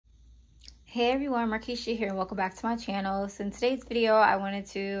Hey everyone, Markeysha here. Welcome back to my channel. So in today's video, I wanted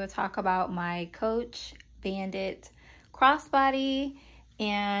to talk about my Coach Bandit Crossbody,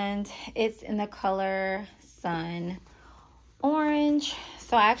 and it's in the color Sun Orange.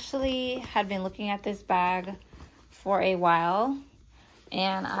 So I actually had been looking at this bag for a while,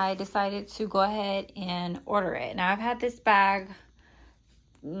 and I decided to go ahead and order it. Now I've had this bag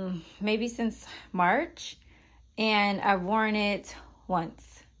maybe since March, and I've worn it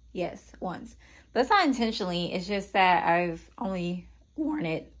once. Yes, once. But that's not intentionally. It's just that I've only worn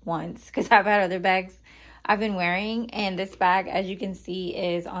it once because I've had other bags I've been wearing. And this bag, as you can see,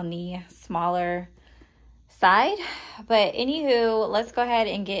 is on the smaller side. But anywho, let's go ahead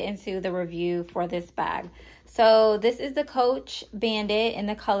and get into the review for this bag. So this is the Coach Bandit in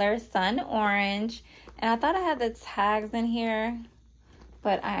the color Sun Orange. And I thought I had the tags in here,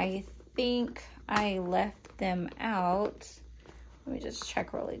 but I think I left them out. Let me just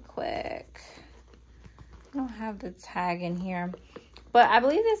check really quick. I don't have the tag in here, but I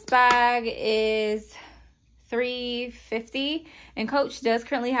believe this bag is $3.50, and Coach does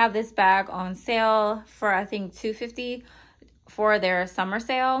currently have this bag on sale for I think $2.50 for their summer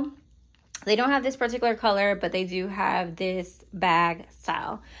sale. They don't have this particular color, but they do have this bag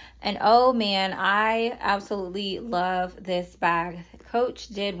style. And oh man, I absolutely love this bag. Coach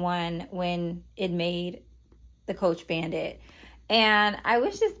did one when it made the Coach Bandit. And I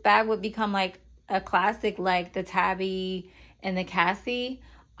wish this bag would become like a classic, like the Tabby and the Cassie.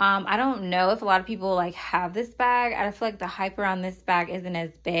 I don't know if a lot of people like have this bag. I feel like the hype around this bag isn't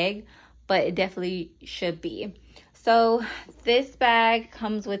as big, but it definitely should be. So this bag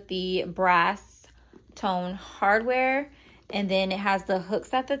comes with the brass tone hardware, and then it has the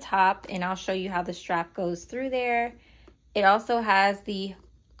hooks at the top, and I'll show you how the strap goes through there. It also has the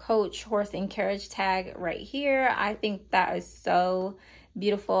Coach horse and carriage tag right here. I think that is so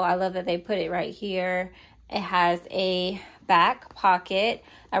beautiful. I love that they put it right here. It has a back pocket.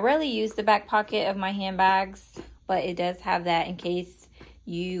 I rarely use the back pocket of my handbags, but it does have that in case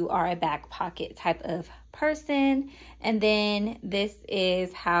you are a back pocket type of person. And then this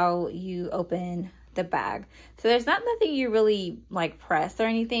is how you open the bag. So there's nothing you really like press or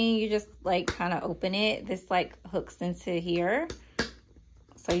anything. You just like kind of open it. This like hooks into here.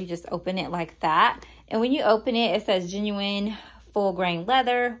 So you just open it like that. And when you open it, it says genuine full grain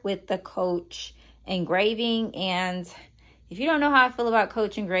leather with the Coach engraving. And if you don't know how I feel about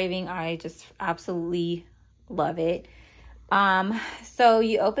Coach engraving, I just absolutely love it. So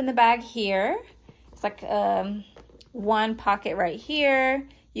you open the bag here. It's like one pocket right here.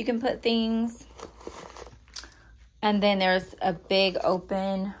 You can put things. And then there's a big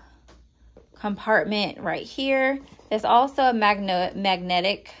open compartment right here. There's also a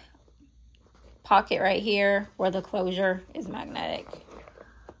magnetic pocket right here where the closure is magnetic.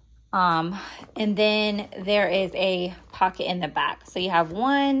 And then there is a pocket in the back. So you have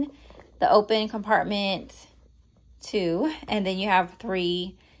one, the open compartment, two, and then you have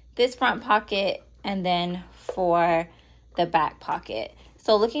three, this front pocket, and then for the back pocket.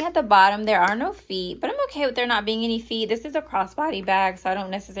 So looking at the bottom, there are no feet, but I'm okay with there not being any feet. This is a crossbody bag, so I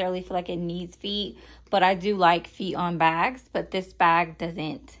don't necessarily feel like it needs feet, but I do like feet on bags, but this bag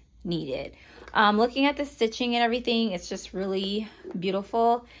doesn't need it. Looking at the stitching and everything, it's just really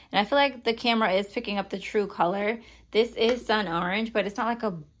beautiful. And I feel like the camera is picking up the true color. This is Sun Orange, but it's not like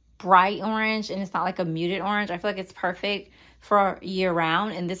a bright orange, and it's not like a muted orange. I feel like it's perfect for year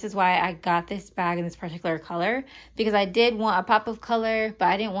round, and this is why I got this bag in this particular color, because I did want a pop of color, but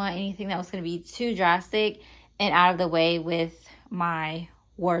I didn't want anything that was going to be too drastic and out of the way with my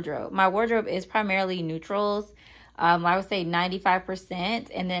wardrobe. My wardrobe is primarily neutrals. I would say 95%,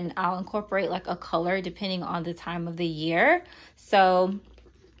 and then I'll incorporate like a color depending on the time of the year. So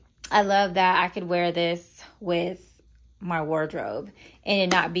I love that I could wear this with my wardrobe and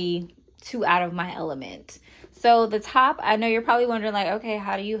it not be too out of my element. So the top, I know you're probably wondering like, okay,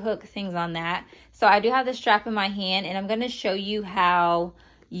 how do you hook things on that? So I do have the strap in my hand, and I'm going to show you how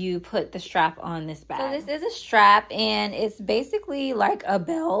you put the strap on this bag. So this is a strap, and it's basically like a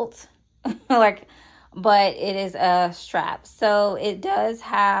belt, but it is a strap. So it does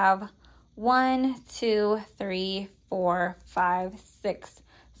have 1, 2, 3, 4, 5, 6,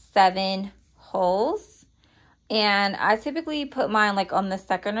 7 holes. And I typically put mine like on the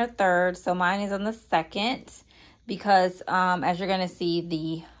second or third. So mine is on the second because as you're going to see,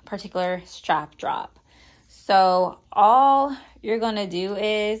 the particular strap drop. So all you're going to do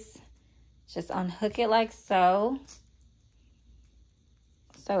is just unhook it like so.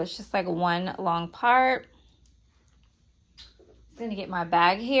 So it's just like one long part. I'm going to get my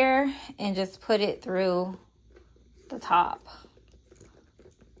bag here and just put it through the top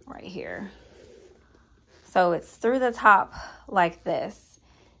right here. So it's through the top like this.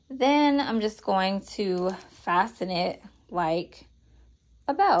 Then I'm just going to fasten it like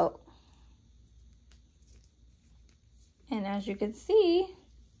a belt. And as you can see,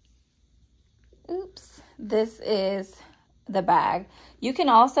 oops, this is the bag. You can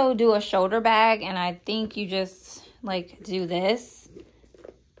also do a shoulder bag, and I think you just like do this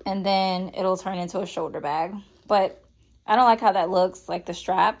and then it'll turn into a shoulder bag. But I don't like how that looks, like the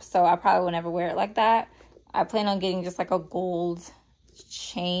strap, so I probably will never wear it like that. I plan on getting just like a gold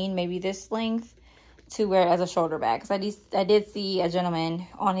chain, maybe this length, to wear it as a shoulder bag. Because I did see a gentleman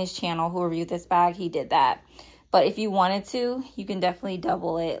on his channel who reviewed this bag. He did that. But if you wanted to, you can definitely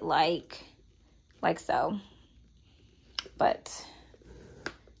double it like so. But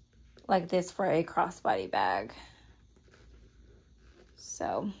like this for a crossbody bag.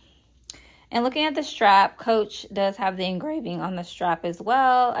 So, and looking at the strap, Coach does have the engraving on the strap as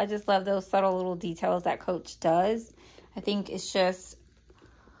well. I just love those subtle little details that Coach does. I think it's just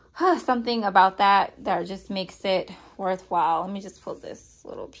something about that just makes it worthwhile. Let me just pull this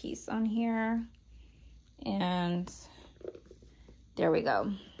little piece on here. And there we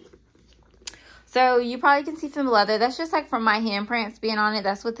go. So you probably can see from the leather, that's just like from my handprints being on it.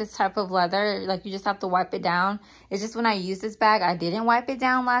 That's what this type of leather, like you just have to wipe it down. It's just when I use this bag, I didn't wipe it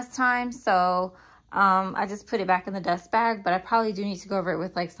down last time. So I just put it back in the dust bag, but I probably do need to go over it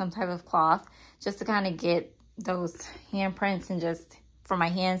with like some type of cloth just to kind of get those handprints and just for my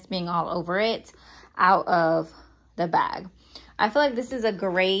hands being all over it out of the bag. I feel like this is a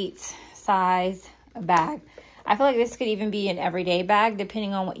great size bag. I feel like this could even be an everyday bag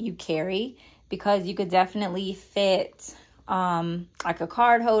depending on what you carry, because you could definitely fit like a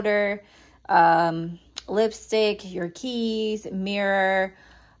card holder, lipstick, your keys, mirror,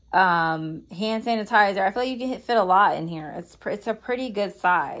 hand sanitizer. I feel like you can fit a lot in here. It's a pretty good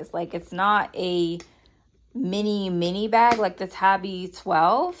size. Like, it's not a mini bag like the Tabby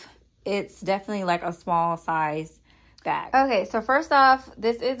 12. It's definitely like a small size bag. Okay, so first off,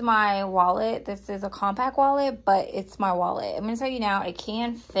 this is my wallet. This is a compact wallet, but it's my wallet. I'm gonna tell you now, it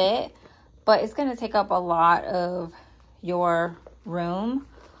can fit, but it's gonna take up a lot of your room.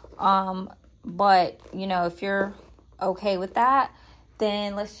 But you know, if you're okay with that,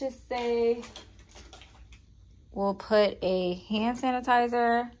 then let's just say we'll put a hand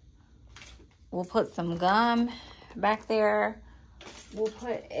sanitizer. We'll put some gum back there. We'll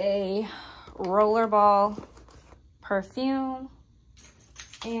put a rollerball perfume,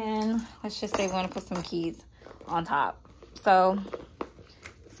 and let's just say we want to put some keys on top. So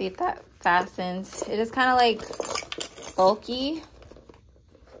see if that fastens. It is kind of like bulky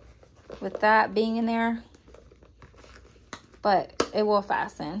with that being in there, but it will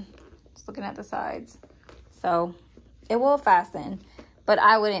fasten. Just looking at the sides, so it will fasten, but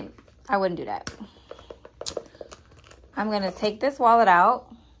I wouldn't do that. I'm gonna take this wallet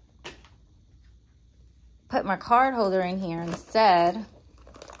out, put my card holder in here instead,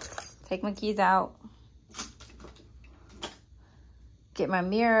 take my keys out, get my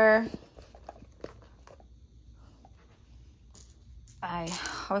mirror. I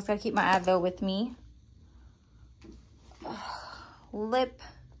always gotta keep my Advil with me. Lip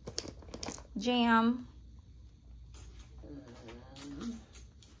jam.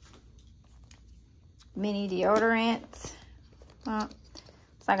 Mini deodorant. Well,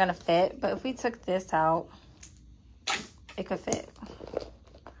 it's not gonna fit, but if we took this out, it could fit.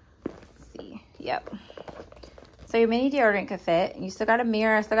 Let's see. Yep. So your mini deodorant could fit. You still got a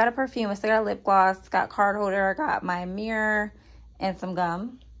mirror, I still got a perfume, I still got a lip gloss, got card holder, I got my mirror and some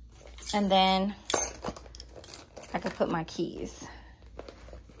gum. And then I could put my keys.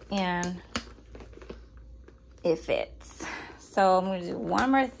 And it fits. So I'm gonna do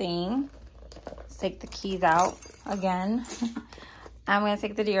one more thing. Let's take the keys out again. I'm gonna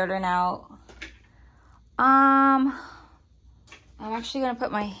take the deodorant out. I'm actually gonna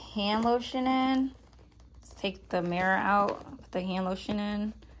put my hand lotion in. Let's take the mirror out, put the hand lotion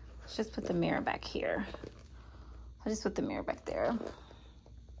in. Let's just put the mirror back here. I'll just put the mirror back there.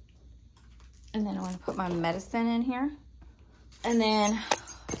 And then I want to put my medicine in here. And then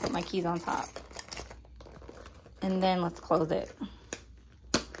put my keys on top. And then let's close it.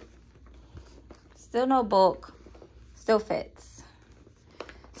 Still no bulk, still fits.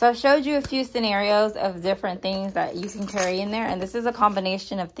 So I've showed you a few scenarios of different things that you can carry in there. And this is a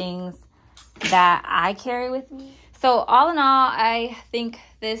combination of things that I carry with me. So all in all, I think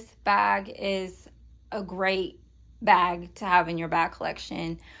this bag is a great bag to have in your bag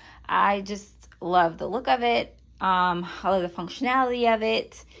collection. I just love the look of it. I love the functionality of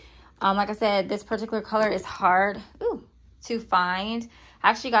it. Like I said, this particular color is hard to find. I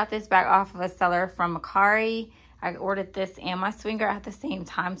actually got this bag off of a seller from Mercari. I ordered this and my swinger at the same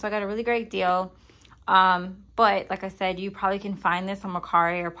time, so I got a really great deal. But like I said, you probably can find this on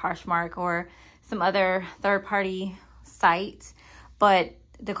Mercari or Poshmark or some other third-party site, but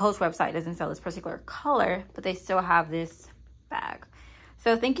the Coach website doesn't sell this particular color, but they still have this bag.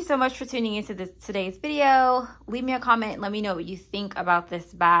 So thank you so much for tuning into today's video. Leave me a comment and let me know what you think about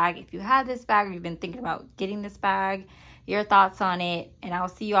this bag. If you had this bag or you've been thinking about getting this bag, your thoughts on it, and I'll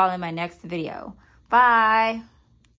see you all in my next video. Bye.